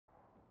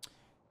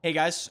Hey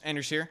guys,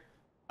 Anders here.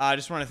 I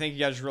just want to thank you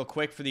guys real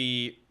quick for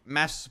the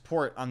massive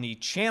support on the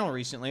channel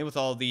recently with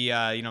all the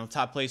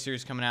top play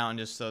series coming out and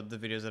just the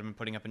videos that I've been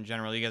putting up in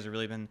general. You guys have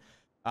really been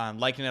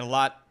liking it a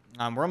lot.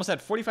 We're almost at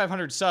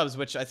 4,500 subs,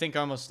 which I think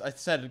I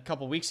said a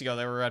couple weeks ago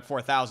that we were at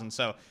 4,000.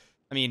 So,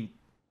 I mean,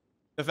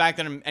 the fact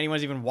that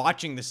anyone's even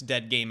watching this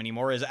dead game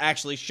anymore is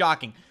actually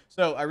shocking.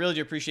 So I really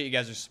do appreciate you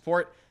guys'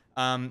 support.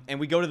 And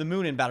we go to the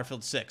moon in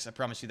Battlefield 6. I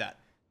promise you that.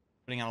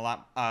 Putting out a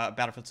lot of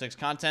Battlefield 6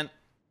 content.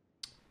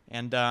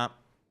 And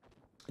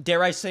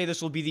dare I say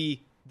this will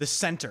be the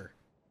center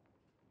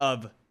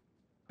of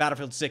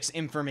Battlefield 6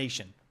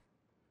 information.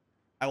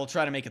 I will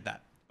try to make it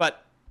that.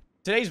 But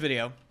today's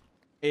video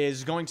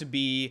is going to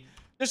be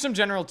just some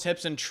general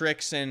tips and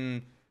tricks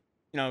and,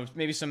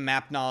 maybe some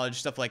map knowledge,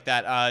 stuff like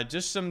that.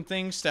 Just some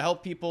things to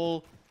help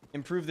people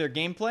improve their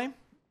gameplay.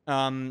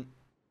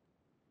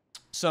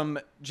 Some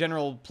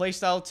general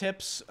playstyle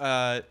tips.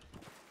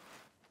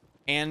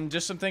 And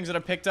just some things that I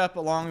picked up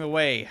along the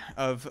way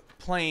of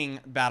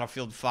playing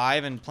Battlefield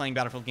 5 and playing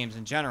Battlefield games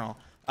in general.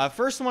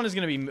 First one is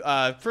going to be,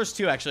 first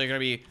two actually are going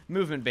to be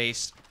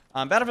movement-based.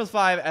 Battlefield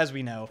 5, as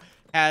we know,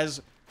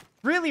 has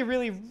really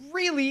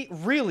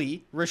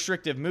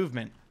restrictive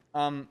movement.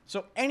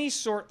 So any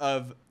sort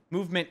of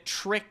movement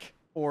trick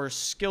or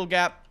skill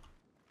gap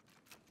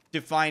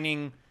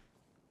defining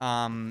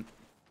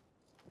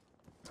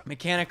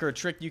mechanic or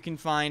trick you can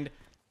find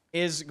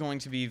is going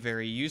to be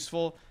very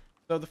useful.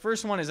 So the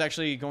first one is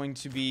actually going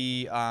to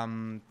be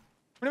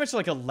pretty much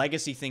like a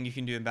legacy thing you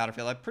can do in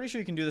Battlefield. I'm pretty sure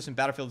you can do this in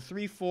Battlefield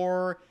 3,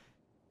 4,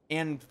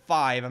 and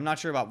 5. I'm not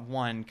sure about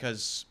 1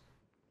 because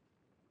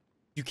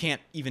you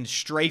can't even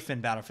strafe in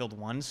Battlefield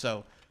 1.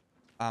 So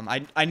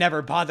I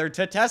never bothered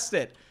to test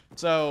it.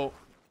 So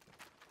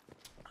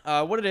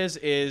what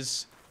it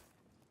is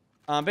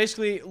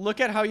basically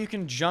look at how you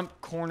can jump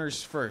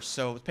corners first.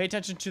 So pay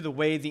attention to the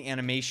way the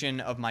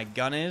animation of my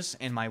gun is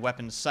and my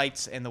weapon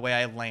sights and the way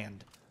I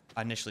land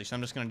initially. So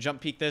I'm just going to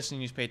jump peek this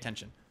and you just pay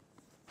attention.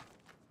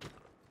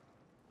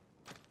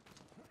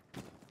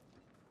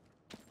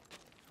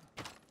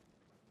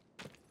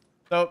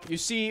 So you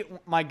see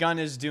my gun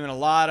is doing a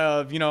lot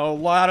of, a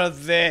lot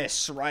of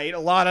this, right? A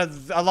lot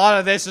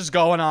of this is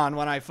going on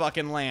when I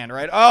fucking land,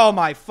 right? Oh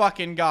my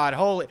fucking god.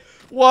 Holy,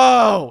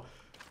 whoa.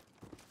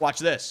 Watch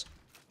this.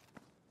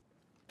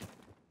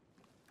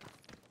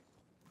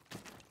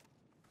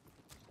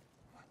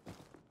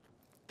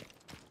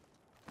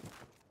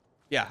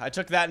 Yeah, I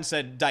took that and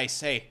said, dice,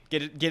 hey,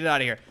 get it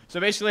out of here. So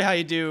basically how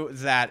you do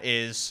that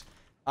is,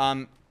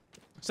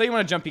 say you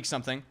want to jump peek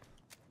something.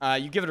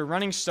 You give it a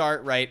running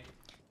start, right?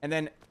 And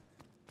then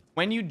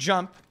when you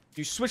jump,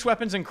 you switch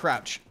weapons and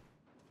crouch.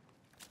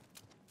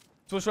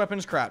 Switch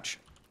weapons, crouch.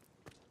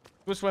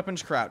 Switch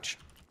weapons, crouch.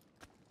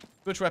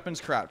 Switch weapons,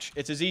 crouch.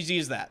 It's as easy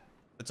as that.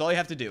 That's all you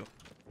have to do.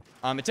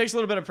 It takes a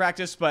little bit of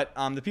practice, but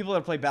the people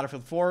that play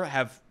Battlefield 4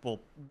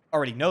 will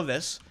already know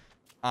this.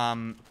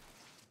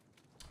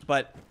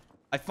 But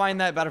I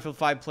find that Battlefield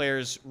 5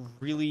 players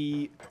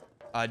really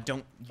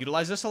don't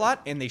utilize this a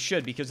lot, and they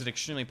should because it's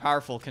extremely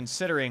powerful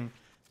considering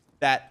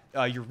that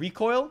your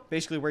recoil,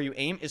 basically where you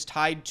aim, is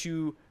tied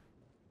to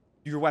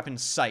your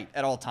weapon's sight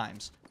at all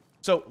times.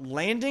 So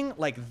landing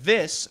like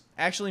this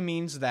actually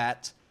means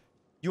that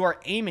you are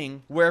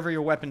aiming wherever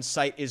your weapon's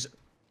sight is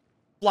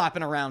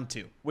flopping around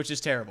to, which is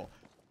terrible.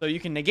 So you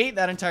can negate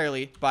that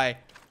entirely by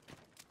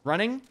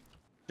running,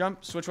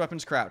 jump, switch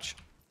weapons, crouch.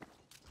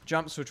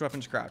 Jump, switch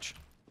weapons, crouch.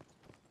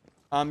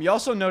 You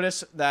also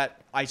notice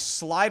that I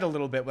slide a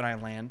little bit when I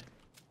land.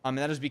 And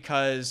that is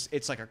because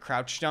it's like a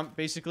crouch jump,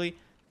 basically.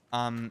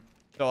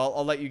 So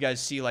I'll let you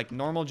guys see, like,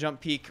 normal jump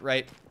peek,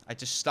 right? I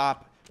just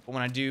stop. But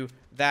when I do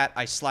that,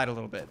 I slide a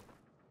little bit.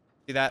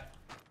 See that?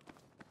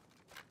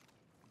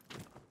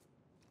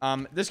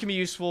 This can be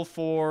useful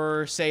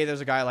for, say,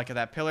 there's a guy like at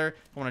that pillar.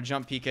 I want to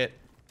jump peek it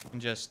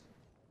and just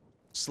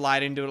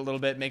slide into it a little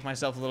bit, make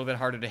myself a little bit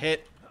harder to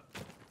hit.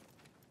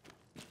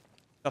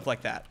 Stuff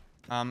like that.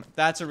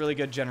 That's a really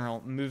good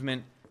general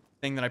movement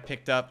thing that I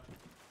picked up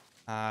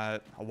a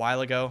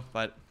while ago,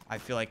 but I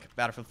feel like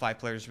Battlefield 5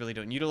 players really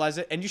don't utilize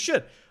it, and you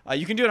should.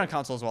 You can do it on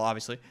console as well,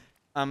 obviously.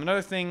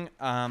 Another thing,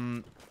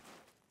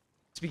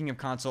 speaking of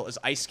console, is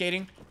ice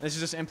skating. This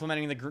is just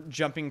implementing the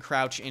jumping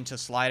crouch into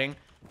sliding.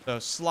 So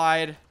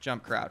slide,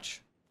 jump,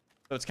 crouch.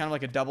 So it's kind of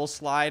like a double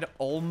slide,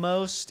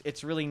 almost.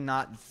 It's really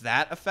not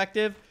that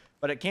effective,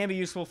 but it can be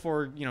useful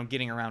for,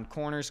 getting around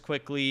corners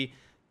quickly,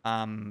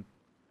 and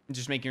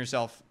just making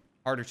yourself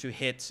harder to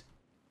hit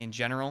in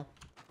general.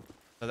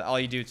 So all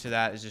you do to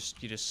that is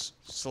you just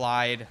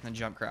slide and then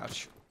jump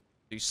crouch.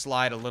 You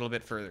slide a little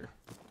bit further.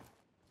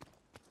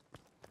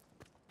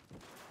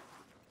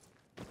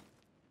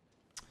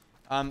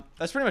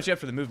 That's pretty much it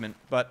for the movement,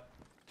 but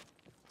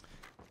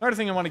another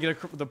thing I want to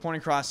get the point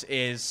across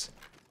is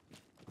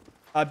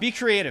be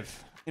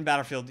creative in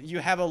Battlefield. You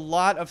have a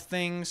lot of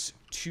things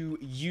to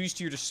use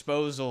to your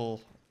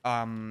disposal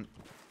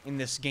in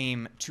this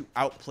game to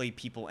outplay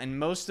people, and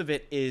most of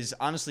it is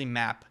honestly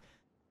map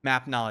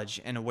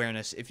knowledge and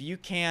awareness. If you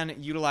can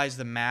utilize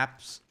the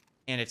maps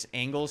and its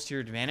angles to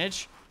your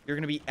advantage, you're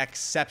going to be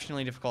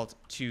exceptionally difficult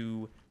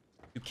to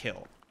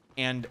kill.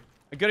 And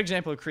a good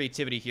example of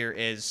creativity here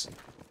is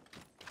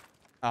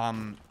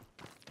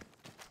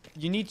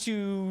you need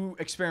to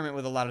experiment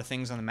with a lot of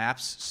things on the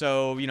maps.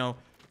 So, you know,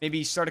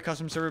 maybe start a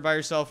custom server by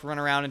yourself, run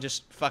around and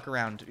just fuck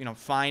around. You know,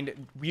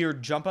 find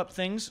weird jump up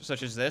things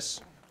such as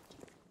this.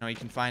 You know, you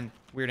can find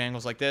weird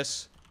angles like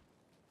this.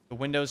 The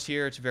windows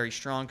here, it's very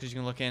strong because you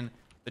can look in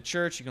the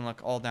church. You can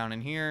look all down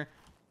in here.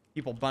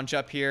 People bunch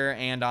up here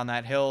and on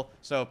that hill.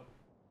 So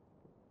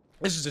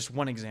this is just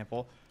one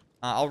example.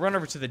 I'll run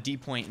over to the D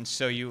point and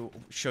show you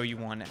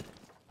one.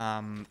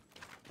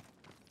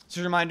 Just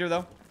a reminder though,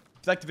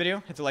 if you like the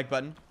video, hit the like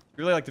button. If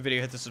you really like the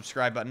video, hit the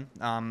subscribe button.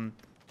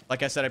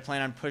 Like I said, I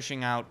plan on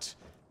pushing out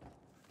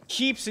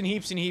heaps and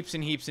heaps and heaps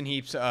and heaps and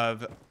heaps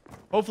of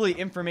hopefully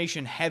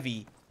information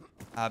heavy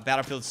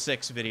Battlefield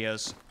 6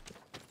 videos,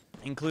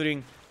 including,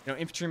 you know,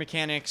 infantry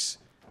mechanics,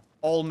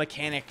 all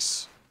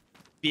mechanics,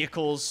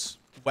 vehicles,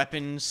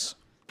 weapons,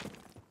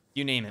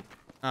 you name it.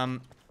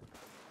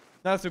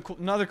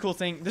 Another cool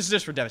thing, this is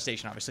just for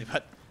devastation obviously,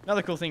 but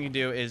another cool thing you can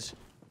do is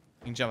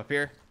you can jump up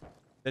here.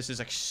 This is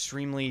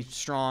extremely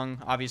strong,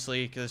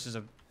 obviously, because this is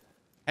a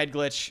head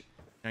glitch. You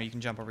know, you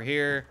can jump over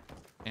here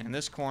and in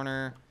this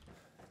corner,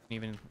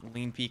 even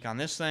lean peek on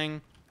this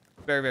thing.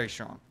 Very, very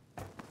strong.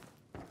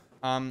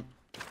 Probably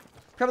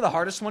the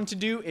hardest one to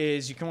do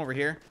is you come over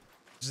here.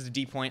 This is the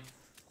D point.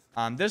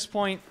 This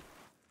point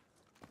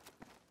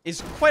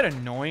is quite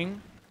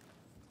annoying,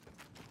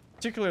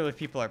 particularly if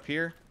people are up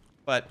here.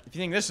 But if you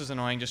think this is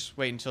annoying, just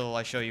wait until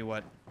I show you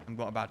what I'm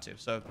about to.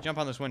 So jump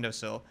on this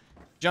windowsill,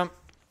 jump,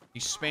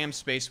 you spam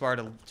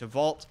spacebar to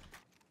vault,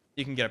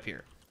 you can get up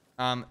here.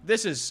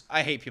 This is,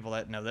 I hate people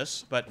that know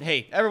this, but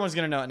hey, everyone's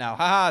gonna know it now.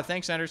 Haha,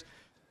 thanks, Sanders.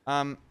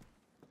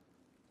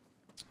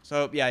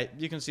 So yeah,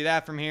 you can see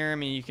that from here. I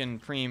mean, you can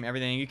preem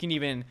everything. You can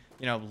even,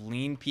 you know,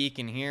 lean peek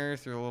in here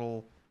through a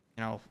little,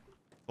 you know,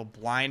 little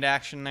blind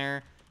action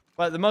there.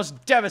 But the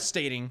most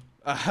devastating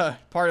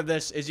part of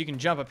this is you can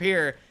jump up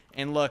here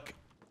and look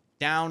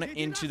down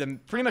into the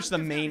pretty much the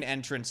main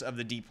entrance of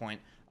the D point.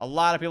 A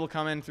lot of people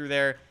come in through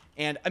there,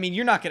 and I mean,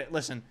 you're not gonna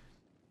listen.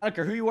 I don't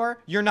care who you are.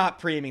 You're not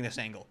pre-aiming this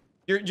angle.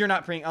 You're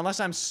not pre-aiming unless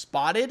I'm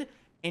spotted,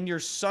 and you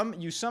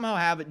somehow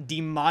have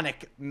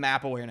demonic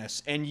map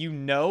awareness, and you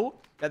know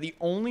that the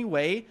only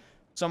way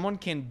someone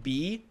can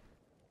be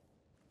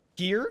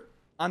here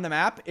on the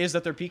map is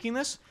that they're peeking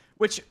this,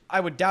 which I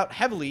would doubt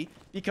heavily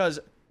because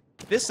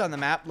this on the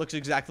map looks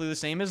exactly the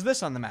same as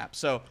this on the map.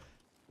 So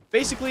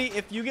basically,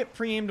 if you get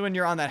pre-aimed when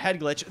you're on that head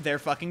glitch, they're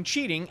fucking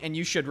cheating, and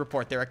you should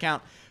report their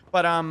account.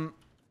 But,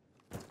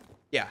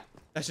 yeah,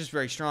 that's just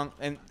very strong,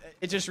 and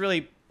it just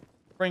really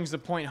brings the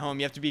point home.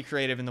 You have to be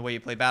creative in the way you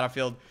play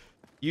Battlefield.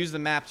 Use the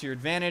map to your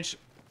advantage.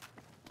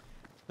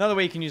 Another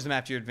way you can use the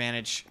map to your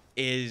advantage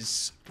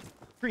is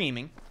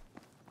pre-aiming.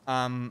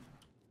 I'll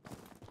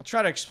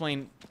try to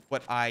explain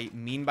what I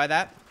mean by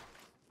that.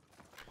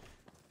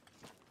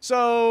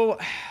 So,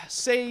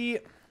 say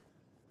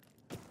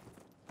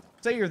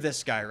you're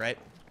this guy, right?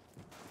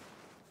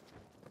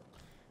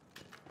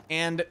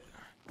 And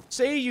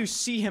say you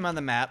see him on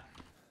the map,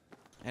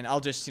 and I'll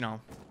just, you know,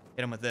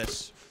 hit him with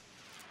this,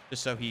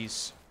 just so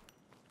he's...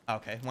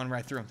 Okay, one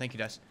right through him. Thank you,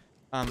 guys.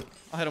 I'll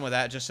hit him with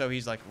that just so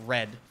he's, like,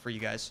 red for you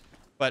guys.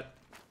 But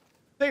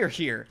say you're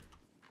here,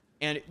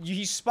 and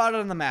he's spotted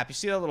on the map. You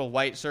see that little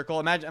white circle?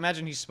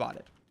 Imagine he's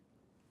spotted.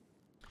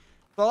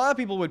 So a lot of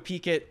people would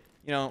peek it,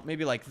 you know,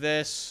 maybe like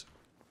this.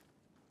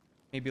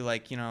 Maybe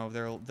like, you know,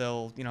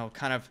 they'll you know,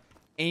 kind of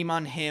aim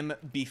on him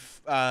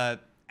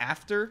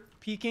after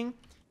peeking.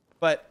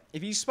 But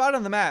if he's spotted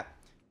on the map,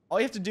 all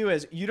you have to do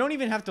is, you don't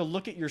even have to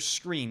look at your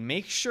screen.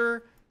 Make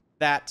sure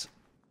that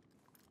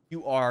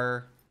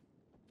your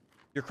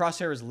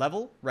crosshair is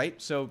level, right?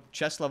 So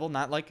chest level,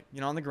 not like,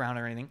 you know, on the ground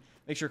or anything.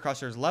 Make sure your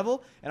crosshair is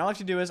level. And all I have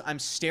to do is, I'm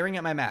staring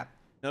at my map.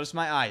 Notice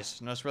my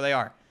eyes. Notice where they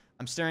are.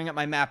 I'm staring at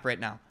my map right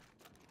now.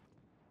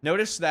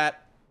 Notice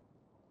that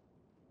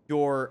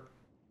your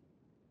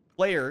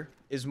player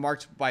is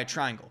marked by a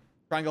triangle.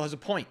 Triangle has a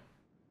point.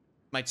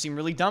 Might seem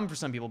really dumb for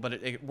some people, but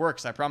it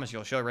works. I promise you.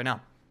 I'll show it right now.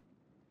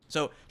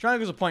 So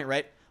triangle's a point,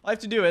 right? All I have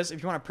to do is,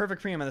 if you want a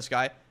perfect preem on this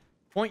guy,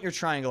 point your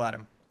triangle at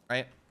him,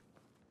 right?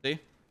 See?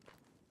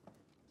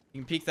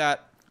 You can peek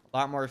that a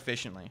lot more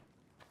efficiently.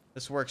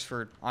 This works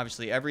for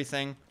obviously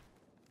everything.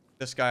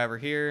 This guy over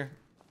here,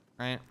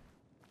 right?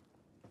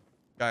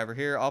 Guy over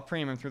here, I'll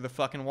preem him through the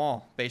fucking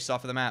wall based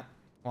off of the map.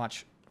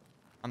 Watch.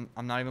 I'm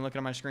not even looking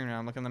at my screen now.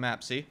 I'm looking at the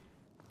map. See?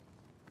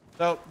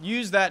 So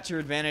use that to your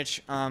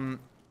advantage. You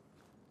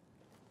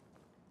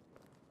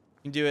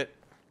can do it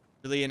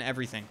really in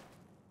everything.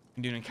 You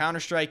can do it in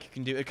Counter-Strike. You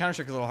can do it.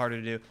 Counter-Strike is a little harder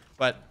to do,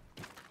 but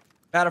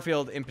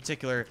Battlefield in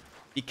particular,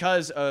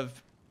 because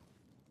of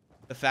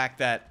the fact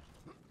that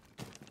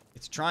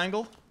it's a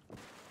triangle,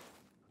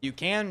 you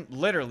can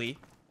literally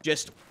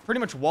just pretty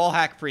much wall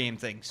hack pre-aim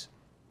things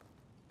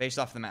based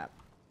off the map.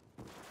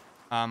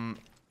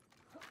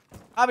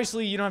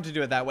 Obviously, you don't have to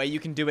do it that way. You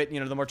can do it, you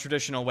know, the more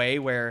traditional way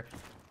where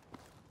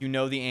you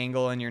know the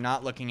angle and you're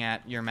not looking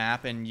at your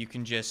map, and you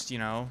can just, you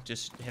know,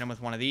 just hit them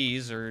with one of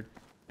these, or,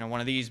 you know, one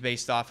of these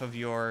based off of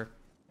your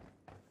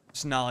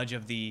just knowledge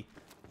of the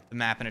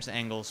map and its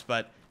angles,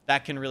 but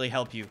that can really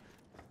help you.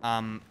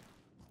 And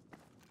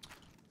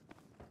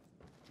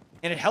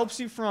it helps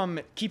you from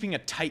keeping a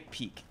tight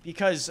peak,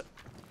 because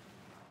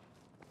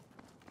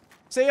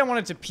say I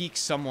wanted to peek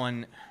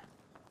someone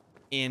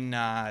in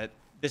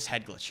this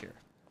head glitch here.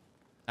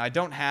 Now, I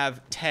don't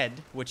have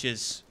Ted, which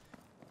is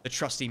the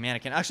trusty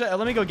mannequin. Actually,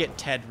 let me go get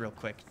Ted real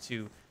quick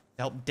to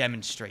help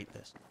demonstrate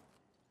this.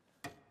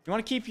 You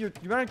want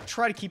to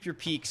try to keep your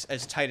peaks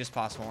as tight as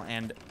possible,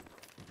 and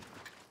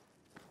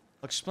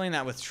I'll explain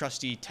that with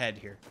trusty Ted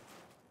here.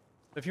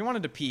 So if you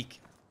wanted to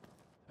peek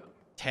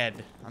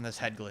Ted on this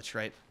head glitch,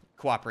 right?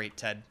 Cooperate,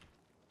 Ted.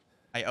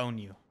 I own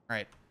you. All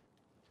right.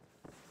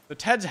 So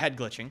Ted's head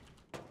glitching.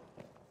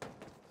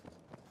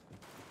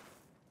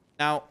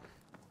 Now,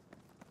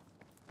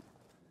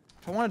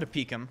 if I wanted to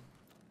peek him,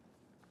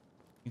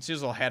 you can see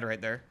his little head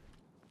right there.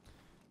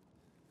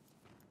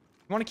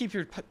 You want to keep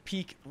your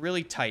peak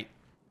really tight.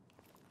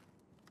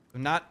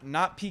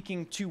 Not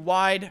peeking too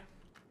wide,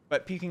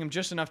 but peeking him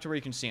just enough to where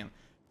you can see him.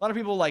 A lot of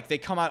people, like, they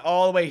come out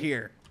all the way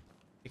here.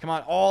 They come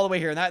out all the way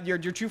here, and that you're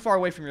too far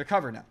away from your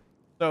cover now.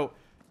 So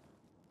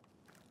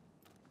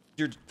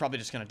you're probably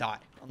just gonna die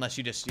unless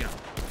you just, you know,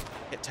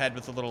 hit Ted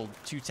with a little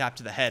 2-tap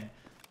to the head.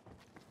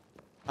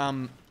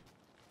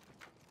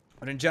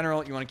 But in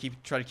general, you want to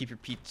try to keep your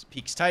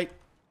peaks tight.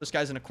 This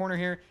guy's in a corner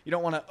here. You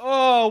don't want to,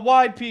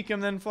 wide peek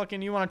him, then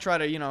fucking, you want to try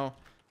to, you know,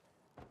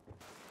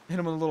 hit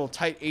him with a little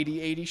tight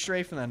 80-80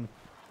 strafe and then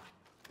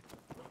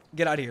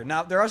get out of here.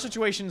 Now, there are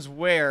situations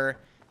where,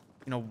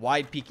 you know,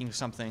 wide peeking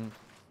something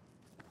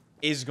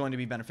is going to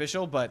be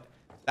beneficial, but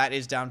that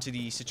is down to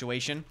the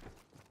situation.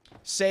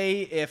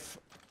 Say if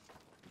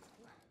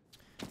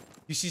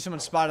you see someone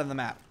spotted on the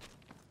map,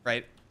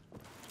 right?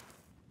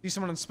 See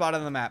someone spotted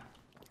on the map.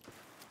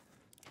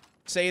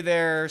 Say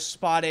they're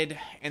spotted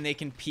and they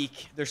can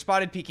peek. They're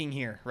spotted peeking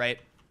here, right?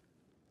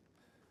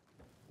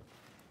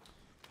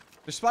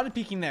 They're spotted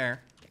peeking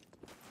there.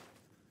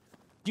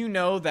 You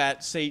know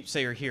that, say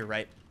you're here,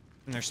 right?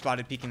 And they're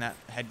spotted peeking that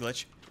head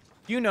glitch.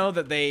 You know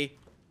that they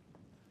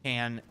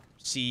can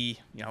see,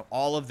 you know,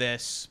 all of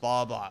this,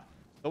 blah, blah.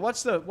 But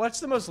what's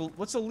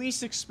the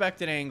least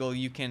expected angle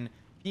you can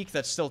peek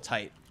that's still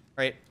tight,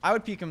 right? I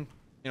would peek them,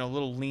 you know, a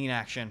little lean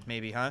action,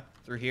 maybe, huh?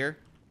 Through here.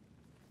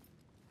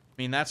 I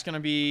mean, that's going to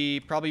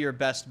be probably your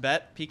best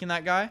bet, peeking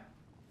that guy.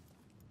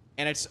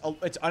 And it's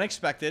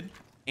unexpected,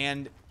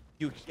 and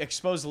you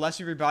expose less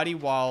of your body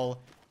while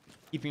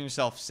keeping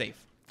yourself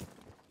safe.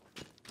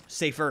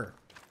 Safer.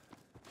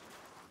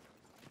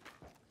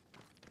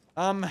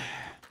 I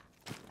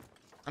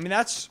mean,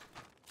 that's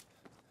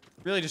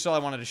really just all I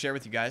wanted to share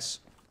with you guys.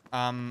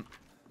 Actually,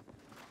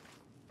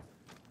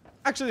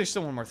 there's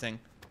still one more thing.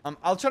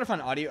 I'll try to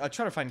find audio. I'll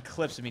try to find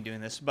clips of me doing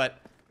this, but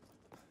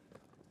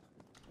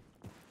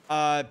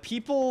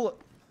people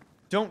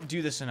don't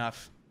do this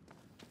enough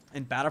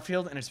in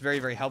Battlefield, and it's very,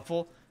 very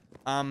helpful.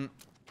 When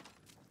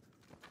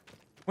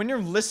you're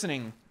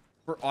listening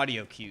for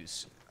audio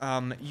cues,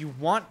 you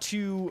want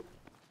to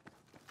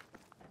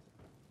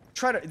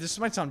try to, this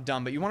might sound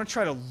dumb, but you want to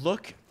try to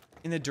look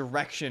in the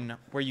direction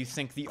where you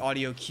think the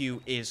audio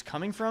cue is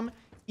coming from,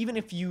 even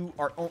if you're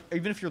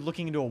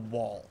looking into a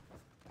wall.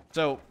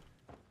 So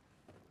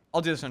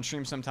I'll do this on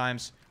stream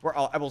sometimes, where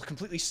I will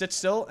completely sit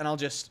still and I'll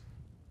just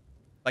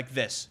like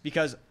this,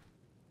 because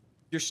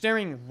you're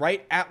staring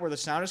right at where the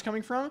sound is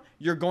coming from.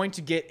 You're going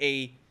to get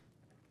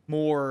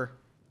you're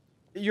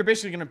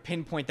basically going to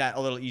pinpoint that a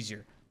little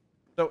easier.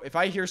 So if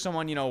I hear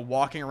someone, you know,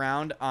 walking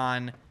around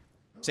on,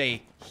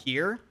 say,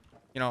 here,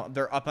 you know,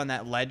 they're up on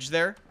that ledge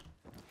there,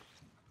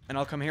 and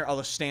I'll come here, I'll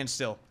just stand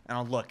still, and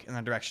I'll look in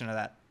the direction of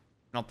that,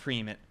 and I'll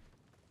preem it,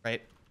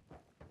 right?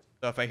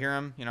 So if I hear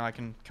him, you know, I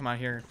can come out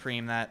here and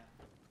preem that,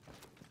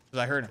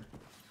 because I heard him.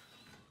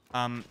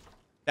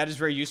 That is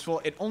very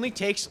useful. It only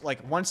takes, like,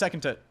 1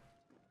 second to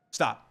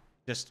stop.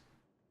 Just,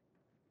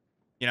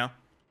 you know?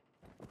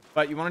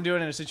 But you want to do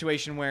it in a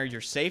situation where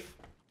you're safe,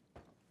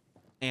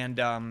 and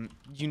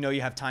you know you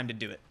have time to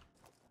do it.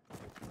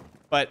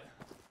 But,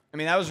 I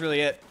mean, that was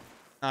really it.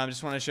 I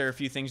just want to share a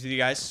few things with you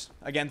guys.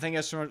 Again, thank you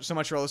guys so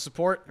much for all the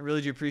support. I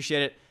really do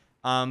appreciate it.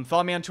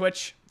 Follow me on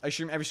Twitch. I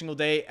stream every single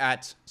day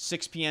at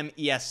 6 p.m.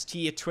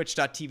 EST at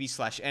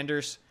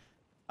twitch.tv/Enders.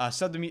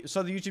 Sub the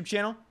YouTube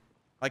channel.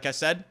 Like I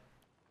said,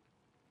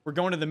 we're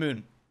going to the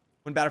moon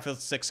when Battlefield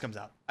 6 comes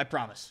out. I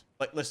promise.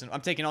 Like, listen,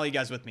 I'm taking all you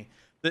guys with me.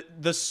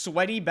 The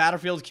sweaty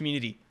Battlefield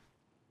community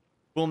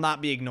will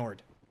not be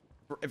ignored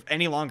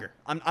any longer.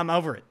 I'm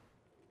over it.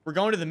 We're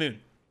going to the moon.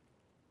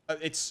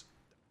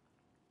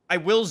 I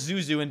will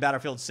Zuzu in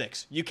Battlefield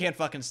 6. You can't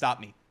fucking stop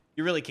me.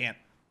 You really can't.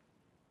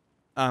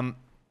 So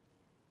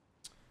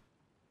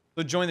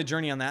join the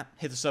journey on that.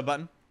 Hit the sub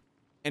button.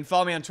 And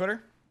follow me on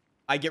Twitter.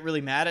 I get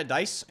really mad at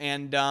DICE,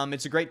 and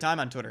it's a great time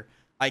on Twitter.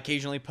 I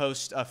occasionally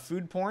post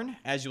food porn,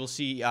 as you will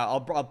see.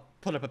 I'll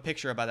put up a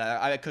picture about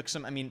that. I cook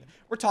some. I mean,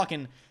 we're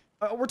talking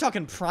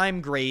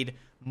prime grade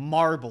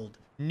marbled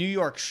New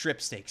York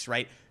strip steaks,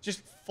 right?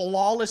 Just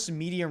flawless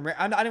medium rare.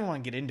 I don't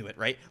want to get into it,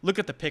 right? Look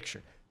at the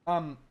picture.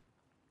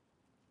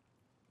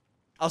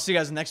 I'll see you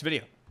guys in the next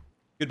video.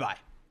 Goodbye.